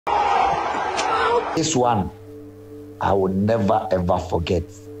This one, I will never ever forget.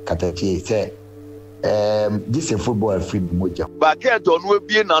 Katachi said, this is football free moja. But can't on will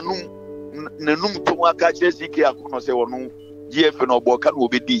be nanum to one catch CK Akono say no GFA no Bokan will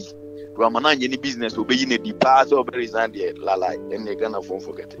be D. Ramana any business will be in a depass or very sandy lala and they gonna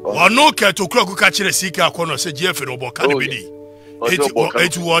forget it. One no care to clock catch CK Akono say GFA no Bokan be D.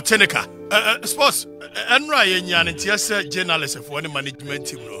 It was Teneca. Sports and Ryan Yan and TS journalist for any management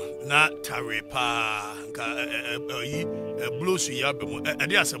team. Na tare pa nka blues ya be mo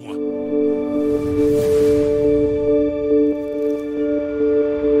ade asemo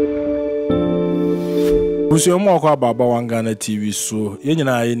Uso mo kwa baba wangana TV so ye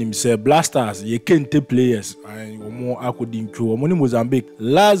nyina ye nim say Blasters ye kente players omo akodi ntwo omo ni Mozambique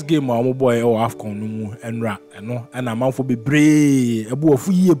last game omo boy o AFCON no mu enra eno na manfo bebre ebu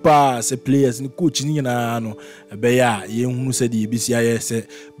ofu yie pa se players ni coach ni nyina no be ya ye hunu se de ebisi aye se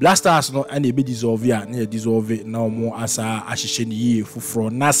Blasters no na ebe dissolve ya na dissolve na omo asa ahihye ni yie fufuro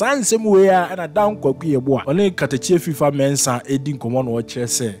na sansem we ya na down kwaku ye bo a oni katachie FIFA mensa edi nkomo no o kire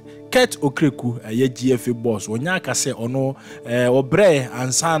se Ket Okreku ye GFA Boss wonya aka se ono obre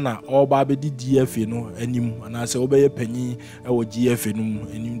ansana oba be di GFA no anim ana se obeye panyi wo GFA no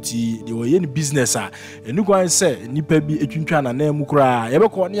anim ti de wo ye ni business a enu kwan se nipa bi etwintwa na na mu kura ye be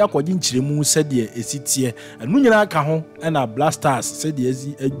ko ne akogye nkyiremu se de esitie enu nyina aka ho na Blasters se de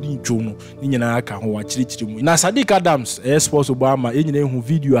ezi adi ntwo no ni nyina aka ho wa kyirikyiremu na Sadiq Adams sports Obama ye nyina ehu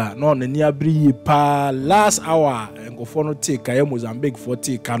video a no na ni abri pa last hour ngofo no take ya Mozambique for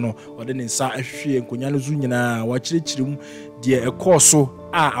take no ode ne nsa ahwe nkonya no zu nyina wa kyirikyiremu de ekoso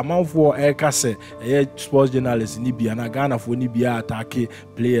amanfo ekase sports journalist ni bia na Ghana fo ni bia attack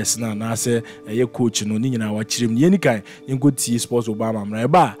players na se coach no ni nyina wa kyirem ni kan nkoti sports Obama mra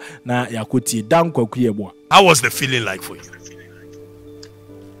ba na yakoti dan kwaku ye bo. How was the feeling like for you?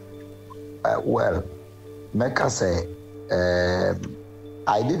 Well, Mecca say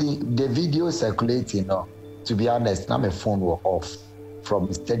I didn't the video circulating, no. To be honest, now my phone was off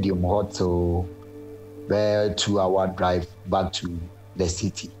from Stadium Hall to 2-hour drive back to the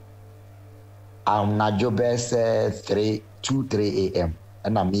city. I'm not job 3 a.m.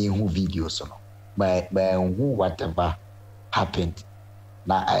 and I'm in videos, but who whatever happened.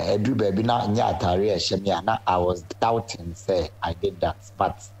 Now I do baby now in I was doubting say I did that,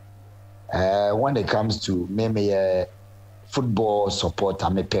 but when it comes to maybe football support,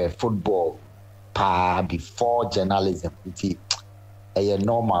 I'm a football before journalism. It's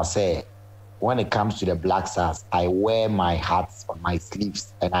normal say when it comes to the Black Stars, I wear my hats on my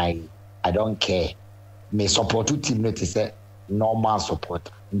sleeves and I don't care. Me support to team not say normal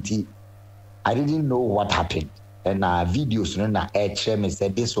support. I didn't know what happened. And videos na me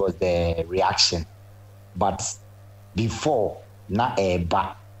said this was the reaction. But before na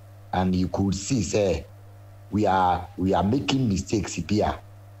eba and you could see say we are making mistakes here.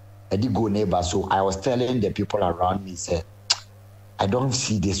 I did go neighbor, so I was telling the people around me, say, I don't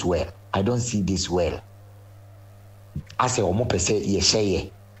see this well. I don't see this well. I say,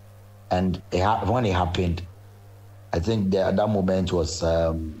 and when it happened, I think that moment was,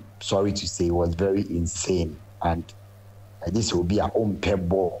 sorry to say, was very insane. And this will be our own pep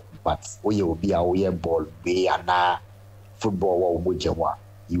ball, but we will be our ball. We are now football.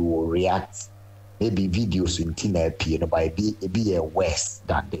 You will react. Maybe videos in Tina but it be worse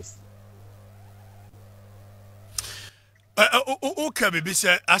than this. Okay, baby,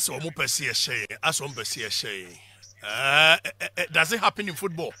 say as a does it happen in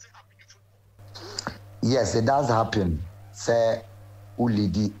football? Yes, it does happen. Say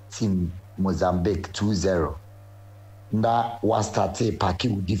Ulidi team Mozambique 2-0. Now was started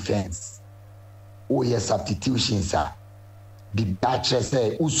packing with defense. Oh yes, substitutions are the batches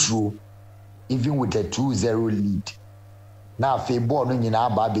say Usru even with a 2-0 lead. Now if a ball no nyina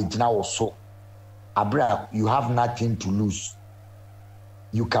ba be tina also. Abra, you have nothing to lose.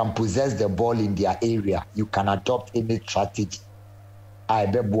 You can possess the ball in their area. You can adopt any strategy. I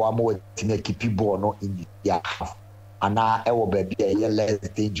be boamo tine keep ball no in their half. And now I will be less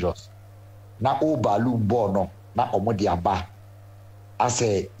dangerous. Now o balloon ball no. Now omo dia ba. I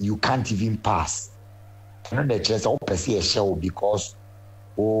say you can't even pass. No the chance o pese a show because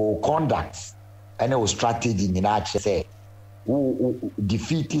conduct and strategy in that say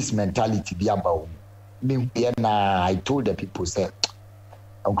defeatist mentality be about. I told the people, say,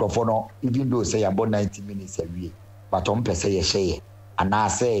 Uncle no, even though say about 90 minutes a week, but on per se a share, and I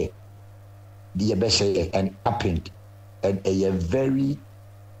say the best and it happened, and a very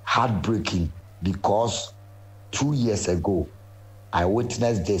heartbreaking because 2 years ago I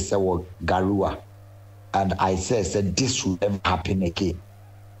witnessed this Garua, and I said this will never happen again.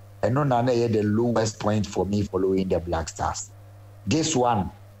 And no, the lowest point for me following the Black Stars. This one,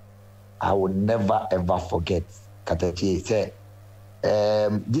 I will never ever forget. Katachi said,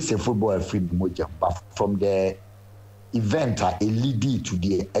 this is a football free moja, but from the event, a lead to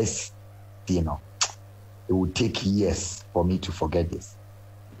the S, it would take years for me to forget this.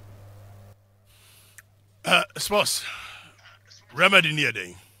 Sports remedy near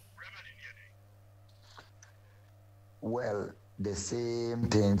day. Well, the same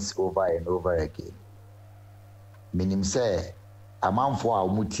things over and over again. Meaning say, a man for our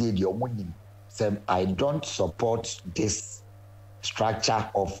muti the omunim. Say, I don't support this structure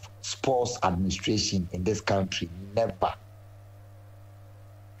of sports administration in this country. Never.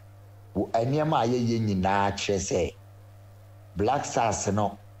 Anyama ye na say Black Stars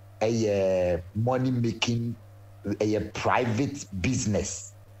no a money making a private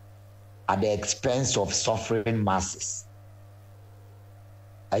business at the expense of suffering masses.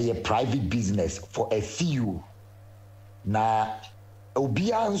 A private business for a few. Na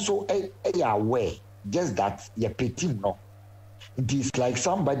obian so aware just that you pay no. It is like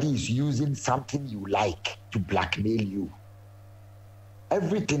somebody is using something you like to blackmail you.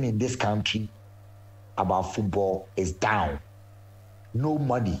 Everything in this country about football is down. No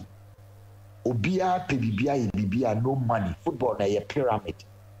money. Obia pebibia ibibia no money. Football na a pyramid.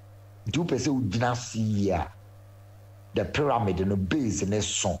 2% udina see ya. The pyramid no base in a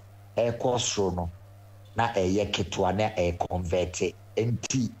son. A cost no. Na ye ketwa na e convert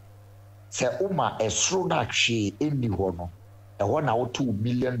enti. Se uma e sro na hwe eni ho no. E ho na $2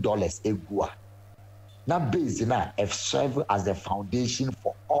 million egua. Na base na have served as the foundation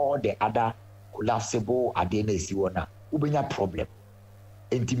for all the other collapsible adenesi wana. Ubenya problem.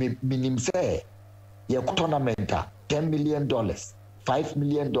 Enti minim say ye tournament $10 million, $5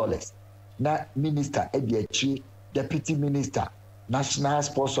 million. Na minister ediachi, deputy minister, National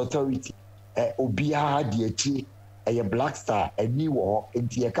Sports Authority, obia diachi, a Black Star, a new war,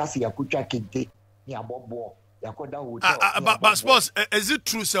 enti ye kasi yakucha kente ni abobo. But sports, is it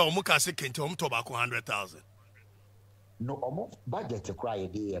true say omuka se kente tobacco 100,000? No, almost budget to cry a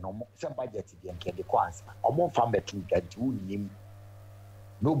day and some budget again can the coins. Almost from the truth that you name.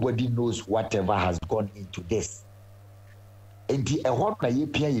 Nobody knows whatever has gone into this. And the what na ye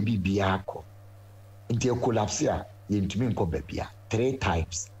pia ye biako. And the collapse here, ye to me bebia 3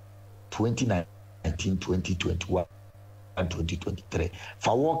 times 2019, 2021, and 2023.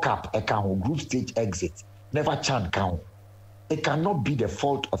 For World Cup, a group stage exit. Never chan count. It cannot be the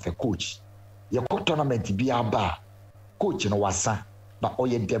fault of a coach. Your tournament be a bar. Coach no wasa, but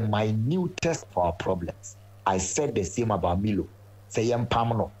oye the minutest for our problems. I said the same about Milo. Say yam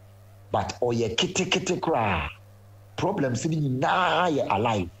pamno. But oye kite kra. Problems sitting na ye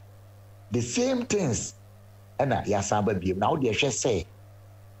alive. The same things. Ena yasamba bi. Now they just say.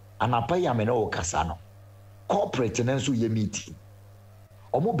 Anapa yameno kasano. Corporate nensu ye meeting.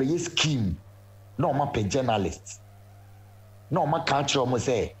 Omo be ye scheme. No ma pe journalists. No ma catch omo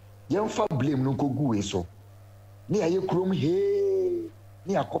say. Yemfa blame no kogu so. Ni aye krom he.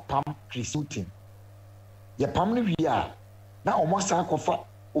 Ni akopam recruiting. Ye pam ni wi a na omo sa akofa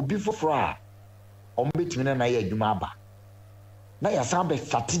obi foforo a omo betimi na ye adwuma aba. Na ya sa be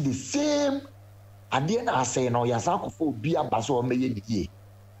start the same ade na asay no ya sa akofa obi aba so omo ye niye.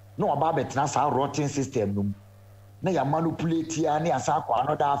 No aba betena sa rotten system no. Na ya manipulate ya ni asa akwa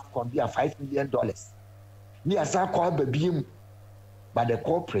another can be $5 million. Ni asa akwa babiem. But the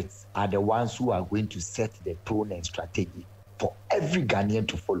corporates are the ones who are going to set the tone and strategy for every Ghanaian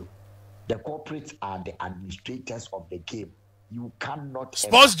to follow. The corporates are the administrators of the game. You cannot.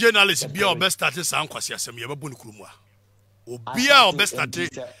 Sports journalists be our best started sound kwasi asem ye babun krumwa. Obia our best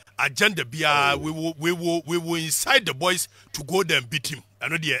started agenda bia we will incite the boys to go there and beat him. I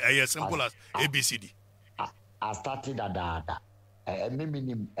know the as simple as ABCD. I started at that.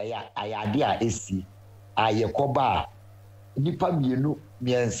 Minim idea AC ayekoba nipa mienu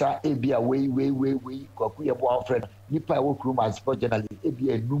miensa ebia we kwaku ye bo friend nipa wo krum as sport journalist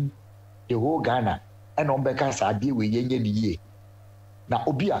ebia enum the whole Ghana and on beka sa ade we yenye ni ye na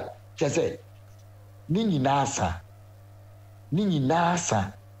obia chese ni nyina asa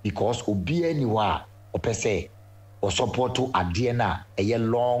because obia ni wa opese o support ade na a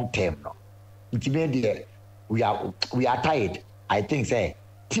long term no intime we are tired. I think say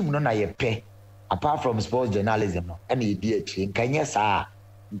team no na ye pay apart from sports journalism no and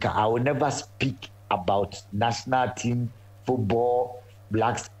I will never speak about national team football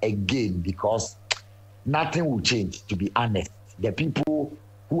blacks again because nothing will change, to be honest. The people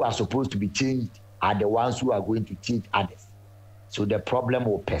who are supposed to be changed are the ones who are going to change others. So the problem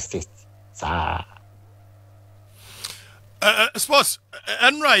will persist. Sports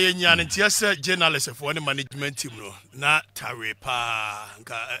enra ye nya ne tiase journalist for the management team no na tare pa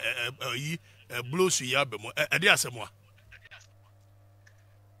nka yi blues ya be mo e de asemo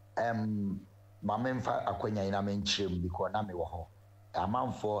mamemfa akwanya ina menchirem because na me wo ho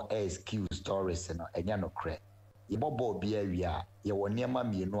amanfo SQ stories no enya no kre yebobo bi awia ye woni ema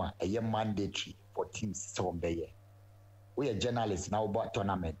mienu a eye mandatory for teams so mbeye we journalist na wo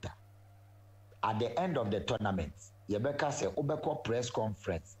tournament at the end of the tournament yebeka say obeko press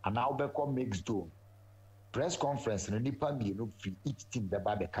conference and now obeko mixed zone press conference no nipa mienu free each team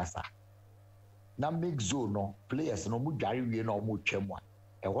beba be kasa na mixed zone no players no mu dware wie no mo twam a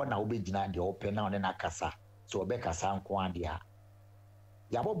eho na obegina de open na na kasa so obekasa nko ade a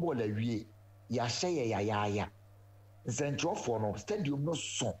yabobo la wie ya hye ya nsentro no stadium no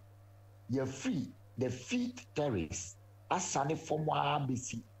so ya free the feet terrace asane from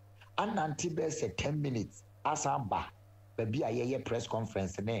abc ananti be say 10 minutes asamba baby ayeye press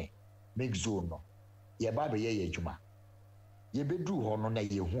conference ne make zone no ye ba be ye adwuma ye bedu ho no na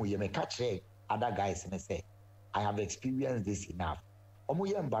ye hu ye meka kire other guys ne say I have experienced this enough omo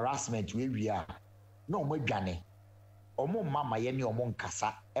ye embarrassment we wia no omo dwane omo mama ye ne omo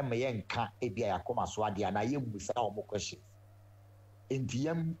nkasa ema ye nka ebia yakoma so ade na ye musa omo questions enti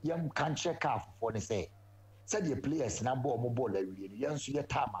yam kan check off for ne say said the players na ball mo ball awie no yenso ye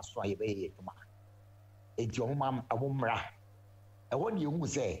time aso aye be ye tuma enti omo amomra e woni hu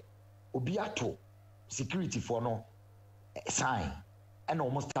say obi ato security for no sign and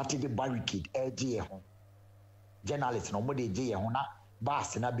almost started the barricade edge ho journalists no mo de je ye ho na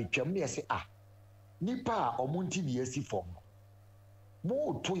bus na betwam ne say nipa omo nti bi esi form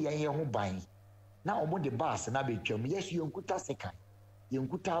mo to ye ho ban na omo de bus na betwam yes yenkuta second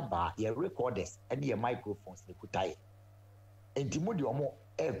yenkuta ba ye recorders and ye microphones ne kuta ye enti mo de omo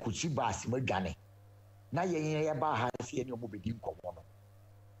kuchi bus madwane na ye ba ha se ne omo bedi nkomo no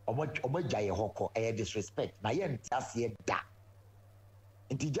omo gya ye hoko disrespect na ye ntase ye da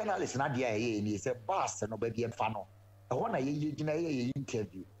enti journalist na dia ye ni say bus no ba bi emfa no ehona ye gina ye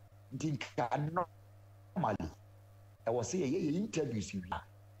interview nti ka normally I was say ye interviews you na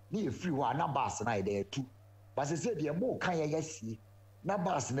ye free ho na bus na ye there too but say de mo kan ye yesi na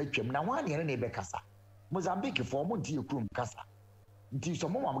bus na twam na wan ye ne be kasa Mozambique for mo nti ekrum kasa nti so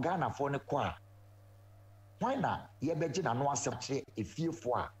mo mam Ghana for ne kwa why na ye beji na no asepche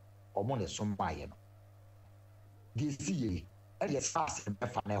efiefo a omo ne so mba ye no de si ye e ye fast be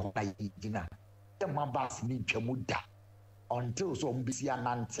fa na ho na ye gina e ma bus ni twam da until so omo bisi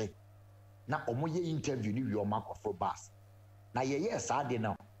anante na omo ye interview ni wi omo akofo bus na ye sa de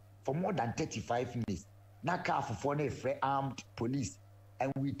na for more than 35 minutes na car for na free armed police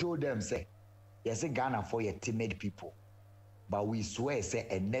and we told them say yes Ghana for your timid people but we swear say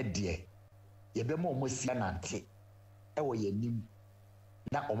ene de ye be mo si anante e wo ye nim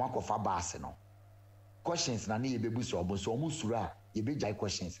na omo akofo bus no questions na ye bebu so omo sura ye be jai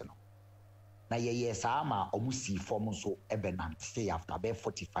questions no na ye sa ma omo si form so e be nante after be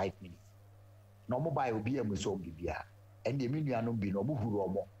 45 minutes no mobile obi am so bibia and the minuanom bi no buhuru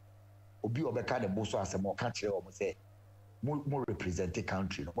omo obi obeka de bo so asem ka kire omo say mo represent the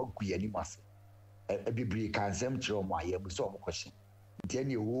country no mo guya ni mase e bibiri kan sem kire omo aye mo so omo question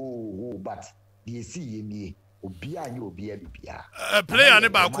ntiani but the see ye ni obi anya obi a bibia player ne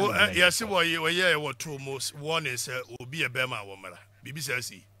ba ko yes wo ye wo true most one is obi e be ma wo mara bibi say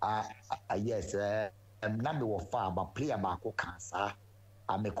see yes na me wo fa ba player ba ko kansa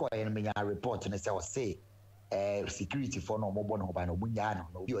ameko ye no menya report ne say security for no mo no ba no munya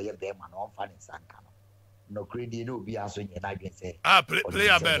no obi oye be ma no fa ne sanka no credit no obi aso nye na dwen say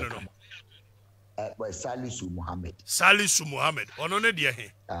player ben no but Salisu Muhammad ono ne de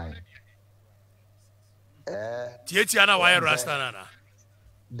he tietia na why rasta na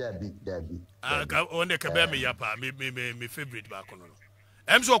Debbie ka one ka be me yapa me favorite ba kono no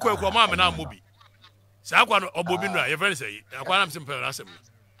em so kwa ma me na mobi sa kwa no obobi no ye friend say akwa na simple asem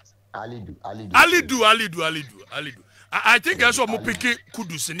Alidu I think that's what mo pick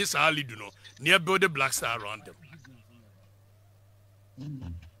Kudus ni sa Alidu no near build the black star around them.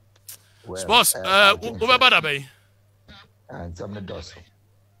 Sports over bada bay and some the does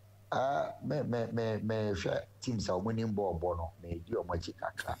me share teams are winning ball no me do much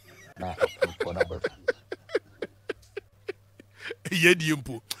kakra na for number yedi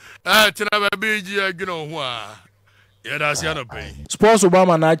mpo tina ba be ji agino ho a yeah, that's your pay. Sports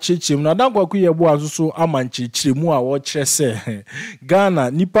Obama na chichim na dankwa ku ye bo asoso amanchichire mu a wo kire se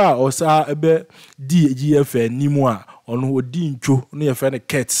Ghana nipa osa ebe di GFA nimu a ono odi ntwo no ye friend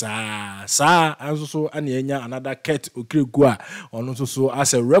Ket saa anso so ane enya another Ket Okregu a ono so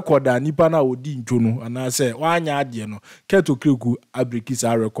as a recorder nipa na odi ntwo no ana se wanya ade no Ket Okregu abreki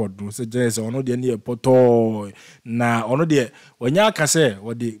sa record no se je se ono de ne poto na ono de wanya aka se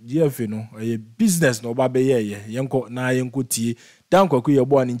wo de GFA no ye business no ba be ye yenko na yenko tie danko ku ye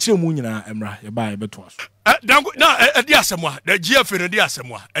bo ani nkyere mu nyina emra ye ba ye beto aso danko na edi asemwa the GFA no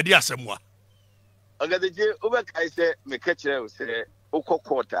edi asemwa okay the J over kai say me kachere say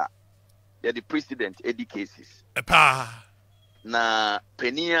okokota ya the president edi cases pa na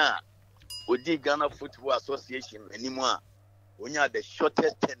penia odi Ghana Football Association anymore onya the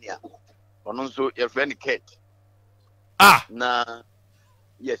shortest tenure ono so your friend Ket na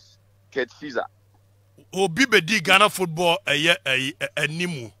yes Ket Caesar obi bedi Ghana Football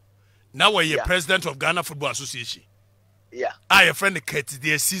animu now we president of Ghana Football Association your friend Ket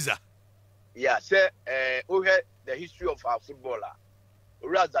the Caesar say the history of our footballer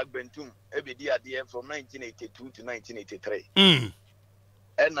Razak Bentum ebedi ade from 1982 to 1983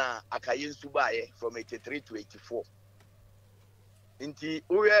 and Akayin Subaye from 83 to 84 inti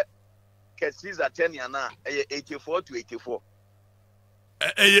Ket Caesar tenure na 84 to 84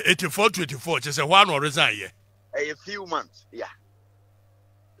 84 to 84 just a one or resign a few months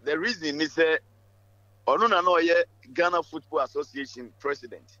the reason is onuna no Ghana Football Association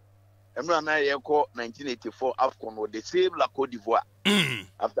president Emra na yeko 1984 AFCON with the same La Côte d'Ivoire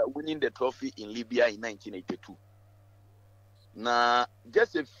after winning the trophy in Libya in 1982 na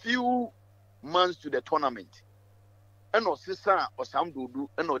just a few months to the tournament eno sisa osam dodu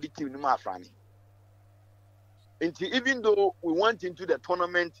eno the team ni ma afrani. Even though we went into the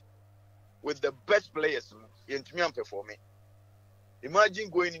tournament with the best players in Timian performing, imagine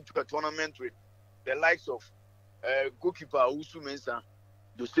going into a tournament with the likes of goalkeeper Usu Mensah,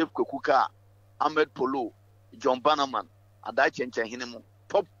 Joseph Kokuka, Ahmed Polo, John Bannerman, Adache Hinemu,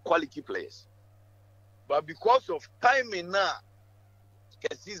 top quality players. But because of timing now,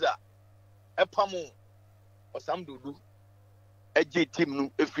 Caesar, Epamu, or some Dudu, a J team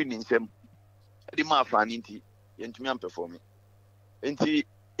no everything sem, the Mafraninti. Performing. Until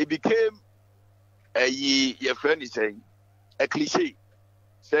it became your friend is saying a cliche.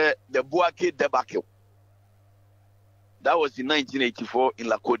 Say the Boake debacle. That was in 1984 in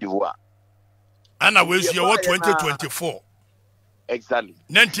La Côte d'Ivoire. And I was your 2024. Exactly.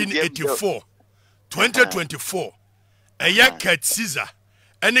 1984. 2024. A year Ket Caesar.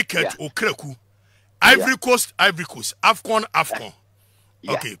 Any Ket Okreku. Ivory Coast. AFCON.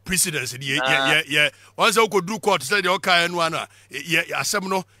 Okay, precedence. Yeah. Once I go do court, say the okay and one.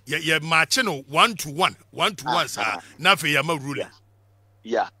 Assemno. Matching 1-1, sir. Nothing. I'm ruling.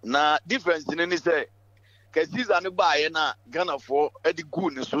 Yeah. Now difference in any say, cause these are no buy na Ghana for Eddie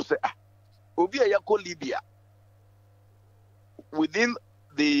Goon so say. Obi ayako Libya. Within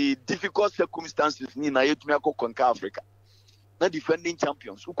the difficult circumstances, ni na yetumi akoko Africa. Na defending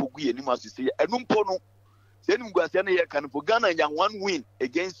champions. Ukogu ye ni masu say. Enumpono. Ghana young one win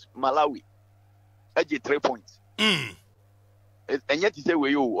against Malawi. 3 points. And yet you say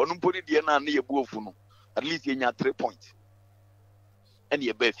we onumponi die na na yebuofu no. At least you 3 points. And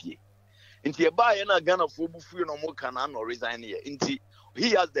ye befie. Inti ye ba ye na Ghana for bufu no mo kana no resign here. Inti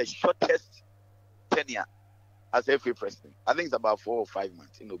he has the shortest tenure as FA president. I think it's about 4 or 5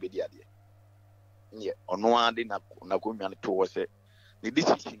 months in Obedia there. Yeah, ono ade na ko nwane to wo se. The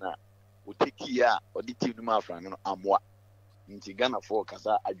decision na we take here or the team ma fra no amwa nti Ghana for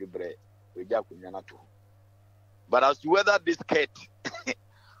kasa adwebre we ja kunyana to but as to whether this Ket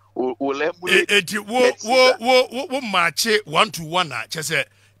will emulate wo match 1-1 chese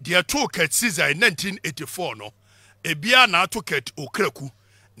dia to Ket Caesar in 1984 no ebia na to Ket Okreku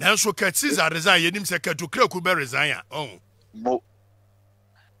nanso Ket Caesar resign yenim se Ket Okreku be resign mo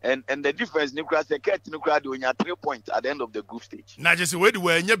and the difference ni kra se Ket ni kra de onya 3 points at the end of the group stage na just we de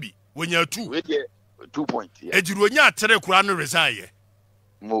anya bi when you 2 points yeah ejiru onya 3 kura no resign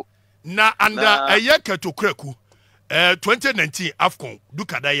mo na under Ket Okreku 2019 AFCON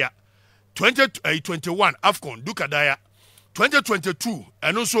Dukadaya 2021 AFCON Dukadaya 2022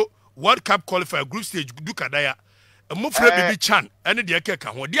 and also World Cup qualifier group stage Dukadaya Mufre Bibi Chan and the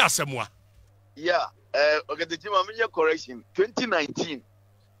Ekeka ho di asemwa okay the team am correction 2019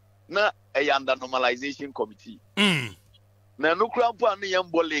 na under normalization committee na no krampo an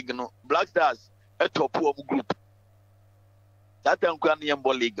yambo league no Black Stars top of group that time kran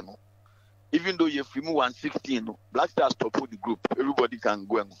yambo league no even though you film 116 no Black Stars top of the group everybody can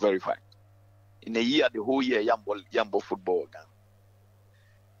go and verify in a year the whole year yambo football gan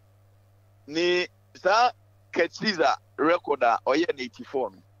ni sa Ket Caesar recorder or year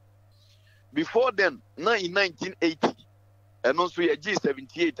 84 no before then na in 1980 and also a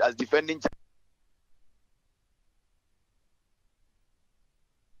G78 as defending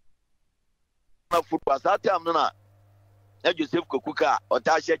football. That time, no, Joseph Kokuka or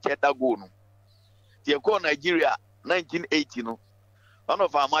Tasha Chetago. The Nigeria 1980. No, one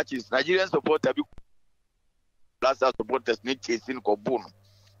of our matches, Nigerian supporters, Blaster supporters, need chasing Kobono.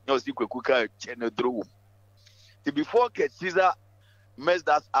 No, see Kokuka Chenedro. Before Caesar messed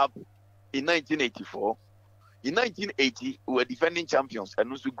us up in 1984. In 1980, we were defending champions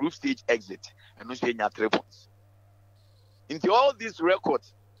and also group stage exit and also 3 points. Into all these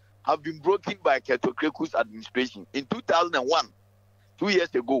records have been broken by Keto Kreku's administration. In 2001, 2 years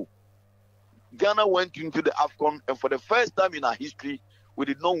ago, Ghana went into the AFCON, and for the first time in our history, we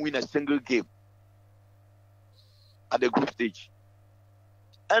did not win a single game at the group stage.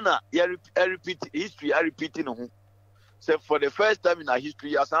 And I repeat history, I repeat so for the first time in our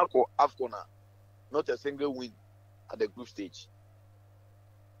history, as AFCON, not a single win at the group stage.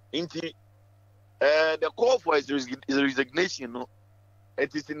 The call for his resignation,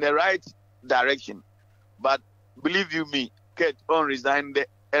 it is in the right direction. But believe you me, Kate on resigned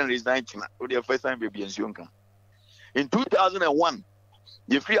and resigned China for the first time baby and Shunka. In 2001,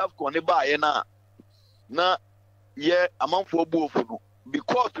 the free AFCON na among for both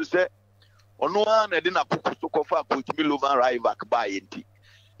because to say on one and then a cook to cover coach Milovan Rivac by it.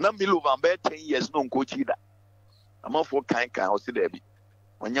 Na Milovan be 10 years no coach either. Among for kind or see there be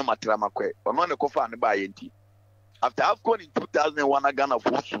when you matramakwe on one cover and by it. After AFCON in 2001, Ghana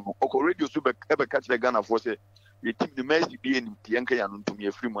force or radio super ever catch the Ghana force the team the Messi be in Tianka and to me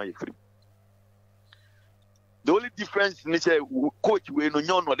a free money free. The only difference in coach we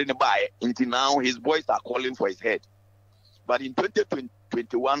no one didn't buy until now his boys are calling for his head. But in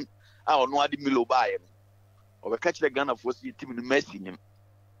 2021, I don't know what the Milo buy or catch the Ghana force the team the Messi him.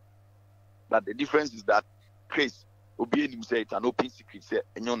 But the difference is that Chris Obianim himself it's an open secret say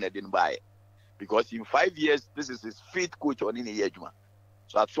and you didn't buy it. Because in 5 years, this is his 5th coach on in a year.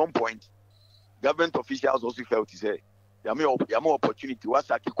 So at some point, government officials also felt to say, there are more opportunity. What's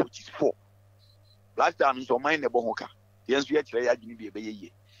that coach is for? Last time, so mind the Bohoka. The answer is that you need to be a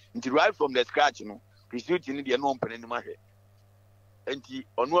year. Until right from the scratch, pursuit in the non pen in my head. And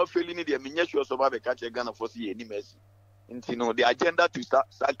on what failing in the miniature of a catch a gun for see any messy. And the agenda to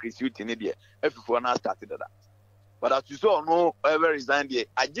start pursuit in India, everyone has started that. But as you saw, no ever resigned here.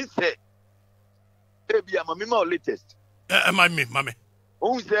 I just said, maybe I'm a memo latest. Mammy.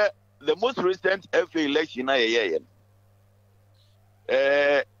 Who said the most recent FA election?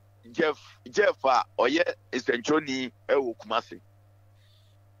 Jeff, is a Johnny Kumasi.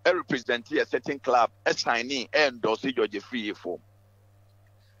 Representing a certain club, a signing, and endorse George free form.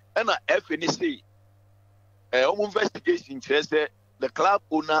 And a FNC investigation says the club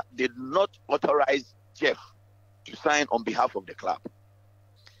owner did not authorize Jeff to sign on behalf of the club.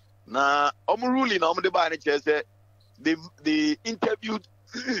 Now, ruling the by they interviewed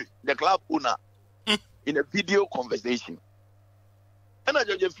the club owner in a video conversation. And I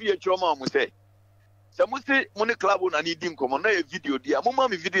just fear trauma say, some say money club owner needing come on a video dear. Mama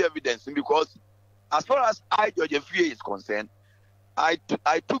video evidence because as far as George Fear is concerned, I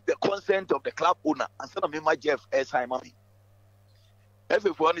took the consent of the club owner and said of my Jeff S. I mommy.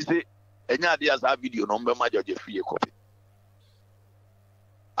 Everyone is say any ideas have video number my George Fear copy.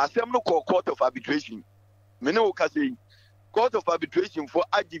 Assembly court of arbitration. Mene say court of arbitration for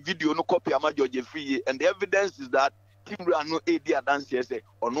the video no copy of George Free and the evidence is that Tim no AD dance say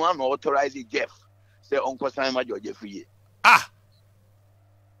or no one authorize Jeff say Uncle Simon George Free.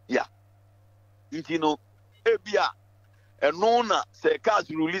 Yeah. Intino ebia enona say cars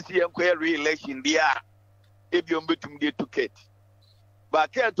release inquiry election there ebiom betum dey to Kate.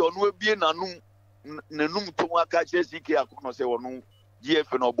 But Kate on we be nanum to waka CK akono say onu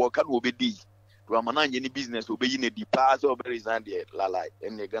GFA no boka no obedi to amana any business obeyi na di pass or resign there lalai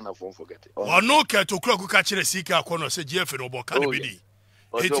and they gonna forget it. No care to clock catch CK akono say GFA no boka no obedi.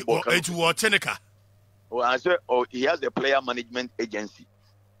 It was Teneca. Oh, I said, he has a player management agency.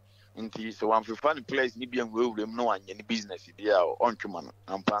 Until so one for fun players ni bien we no one any business there on man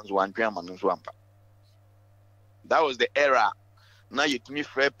and plans one chairman and swamp. That was the era. Now you to me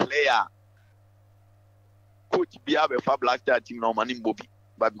fair player. Coach be have a fab black star team no man in Bobby.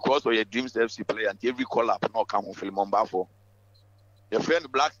 But because of your dreams FC player and every call up no come on film on Bafo. Your friend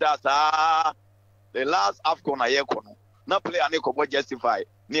Black Stars the last AFCON a year kono. Na player ne ko justify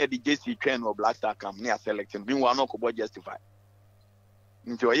near the JC train or Black Star camp near selection. Meanwhile no ko justify.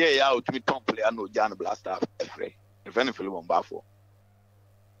 Into a year out to me top player no Jan Black Star free. If any film on Bafo.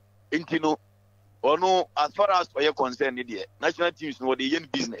 Intino or no as far as for your concern, national teams know the yen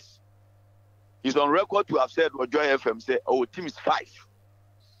business. He's on record to have said, or Joy FM say, oh, team is 5.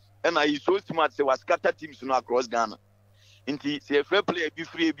 And he's so smart, say, was scatter teams now across Ghana. Inti say a fair player be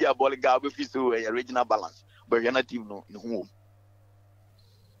free, be a ball guy, be so a regional balance. But you're not team no in home.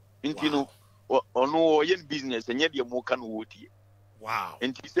 Inti no, or no yen business, and yet you're more can woot. Wow.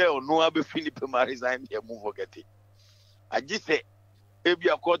 Inti say, or no, I'll be finished to my resign here, move forget it. I just say, maybe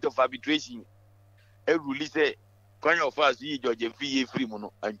a court of arbitration, a release. When you first see George F. Free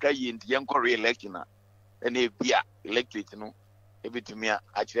mono and try into young re-election and a beer elected, you know, every to me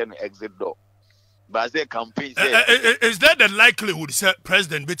actually an exit door. But their campaign is that the likelihood, sir,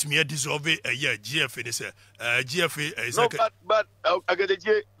 President bit me dissolve a year GFA is GFA is no, but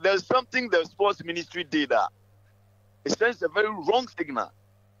there's something the sports ministry did that it sends a very wrong signal.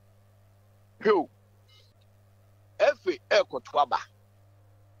 Who? FA Ekotwaba.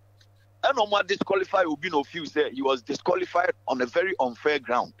 And no more disqualified will be no few say he was disqualified on a very unfair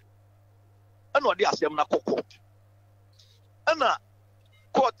ground. And what they are saying na court. And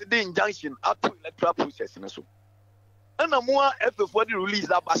court the injunction up to electoral process in so. And more for the release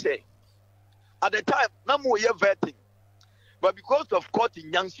that say. At the time, no more year vetting. But because of court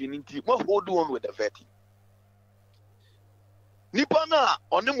injunction, we hold on with the vetting. Nipana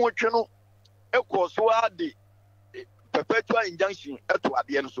on the more channel, the perpetual injunction at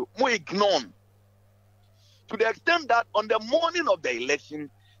the end, so more ignored to the extent that on the morning of the election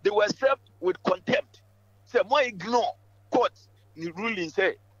they were served with contempt. Say more ignore court the ruling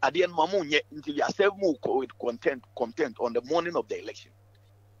say at the end mamunye until you are served more with contempt on the morning of the election.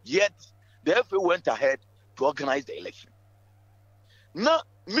 Yet the FA went ahead to organize the election. Now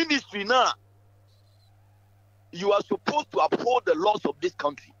ministry now you are supposed to uphold the laws of this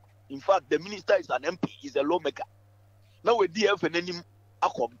country. In fact, the minister is an MP, is a lawmaker. Now with DF and any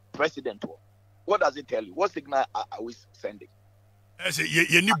president, what does it tell you? What signal are we sending? Exactly.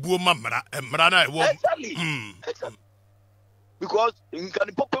 Because in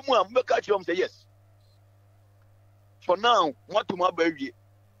Kanipope say yes. For now, what to my baby.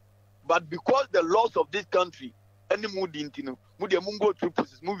 But because the laws of this country, any mood intino, mood mungo through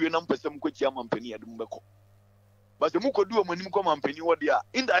process, move your number some coach yampany at Mumeko. But the Muko do a Manimuko and Penny what they are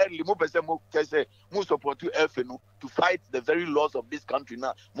indirectly more say more support to FNO to fight the very laws of this country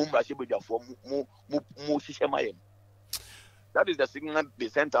now. Mumba Shibuja for Mushishamayem. That is the signal they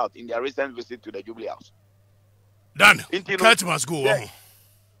sent out in their recent visit to the Jubilee House. Done. Cat must go. Yeah.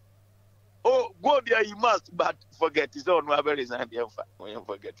 Oh, go there you must, but forget his own mother is not the when you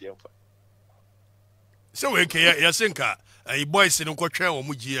forget him. So we can yasinka a boys in Cotra or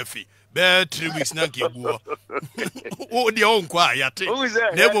GFA. Bear 3 weeks now. Oh, the own quiet.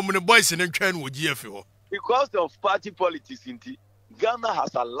 Never when the boys in the train with GFO. Because of party politics, Ghana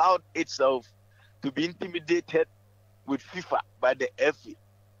has allowed itself to be intimidated with FIFA by the FA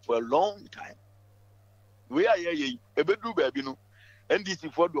for a long time. We are here, a bedroom baby, no, and this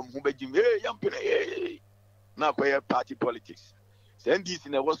is for them who begin, hey, now quiet party politics. Send this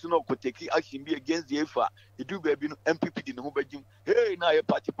in a was no could take action be against the FA. You do baby MPP in who begin, hey, now a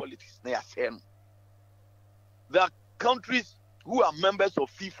party politics. They are saying the countries who are members of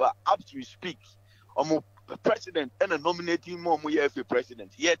FIFA, up to speak, or president and a nominating more FA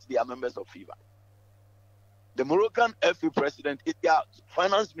president, yet they are members of FIFA. The Moroccan FA president is their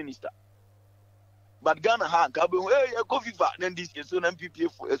finance minister. But Ghana ha kabu hey go FIFA then this is an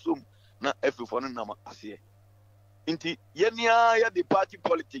MPP for assume na FA for na ma ase. Inti yenia ya the party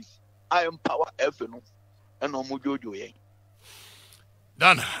politics I empower FA no and no mojojo yen.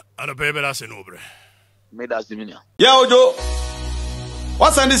 Dan ana bebe da se no bre. Me da se minia. Yeah Ojo.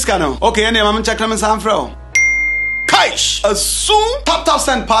 What's on this channel? Okay, any mama check them some from. Kaish, a soon tap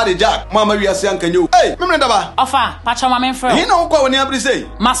send party jack. Mama we are saying can you? Hey, me daba. Ofa, pacha mama friend. He no kwa when you say.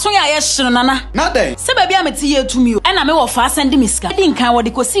 Masoya yeshiro nana. Not there. Se baby ameti ye to me. And me wo fa send me ska. Din kan wo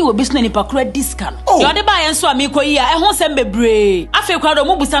de kosi wo bisu na nipa kura discount. Yo de ba yen so amiko yi a ehun sem bebre. Afi kwa do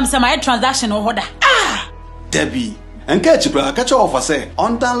mo busam sem ay transaction o hoda. Ah! Debbie. And catch you, bro. Catch you off. I say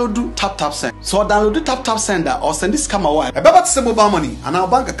on download do tap send. So download do tap sender or send this camera wire. About to mobile money and our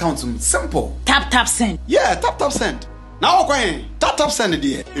bank account simple. Tap send. Yeah, tap send. Now okay, tap send it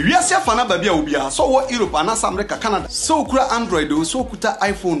there. If you are saying fana baby obia, so what Europe and America, Canada, so kura Android, so kuta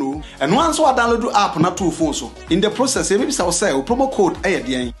iPhone, and once we download the app na 2 phones so. In the process, maybe say promo code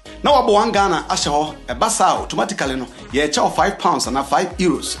ayedian. Now about 1 Ghana asho a basa automatically no. Yeah, chow £5 and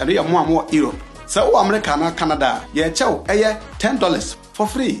 €5, and we are more Europe. So America and Canada, yeah, chow $10 for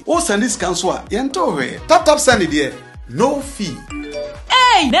free. Oh, send this cancel. Yento we tap send it there, no fee.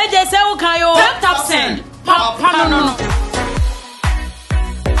 Hey, they just say okay, tap send. Papa no.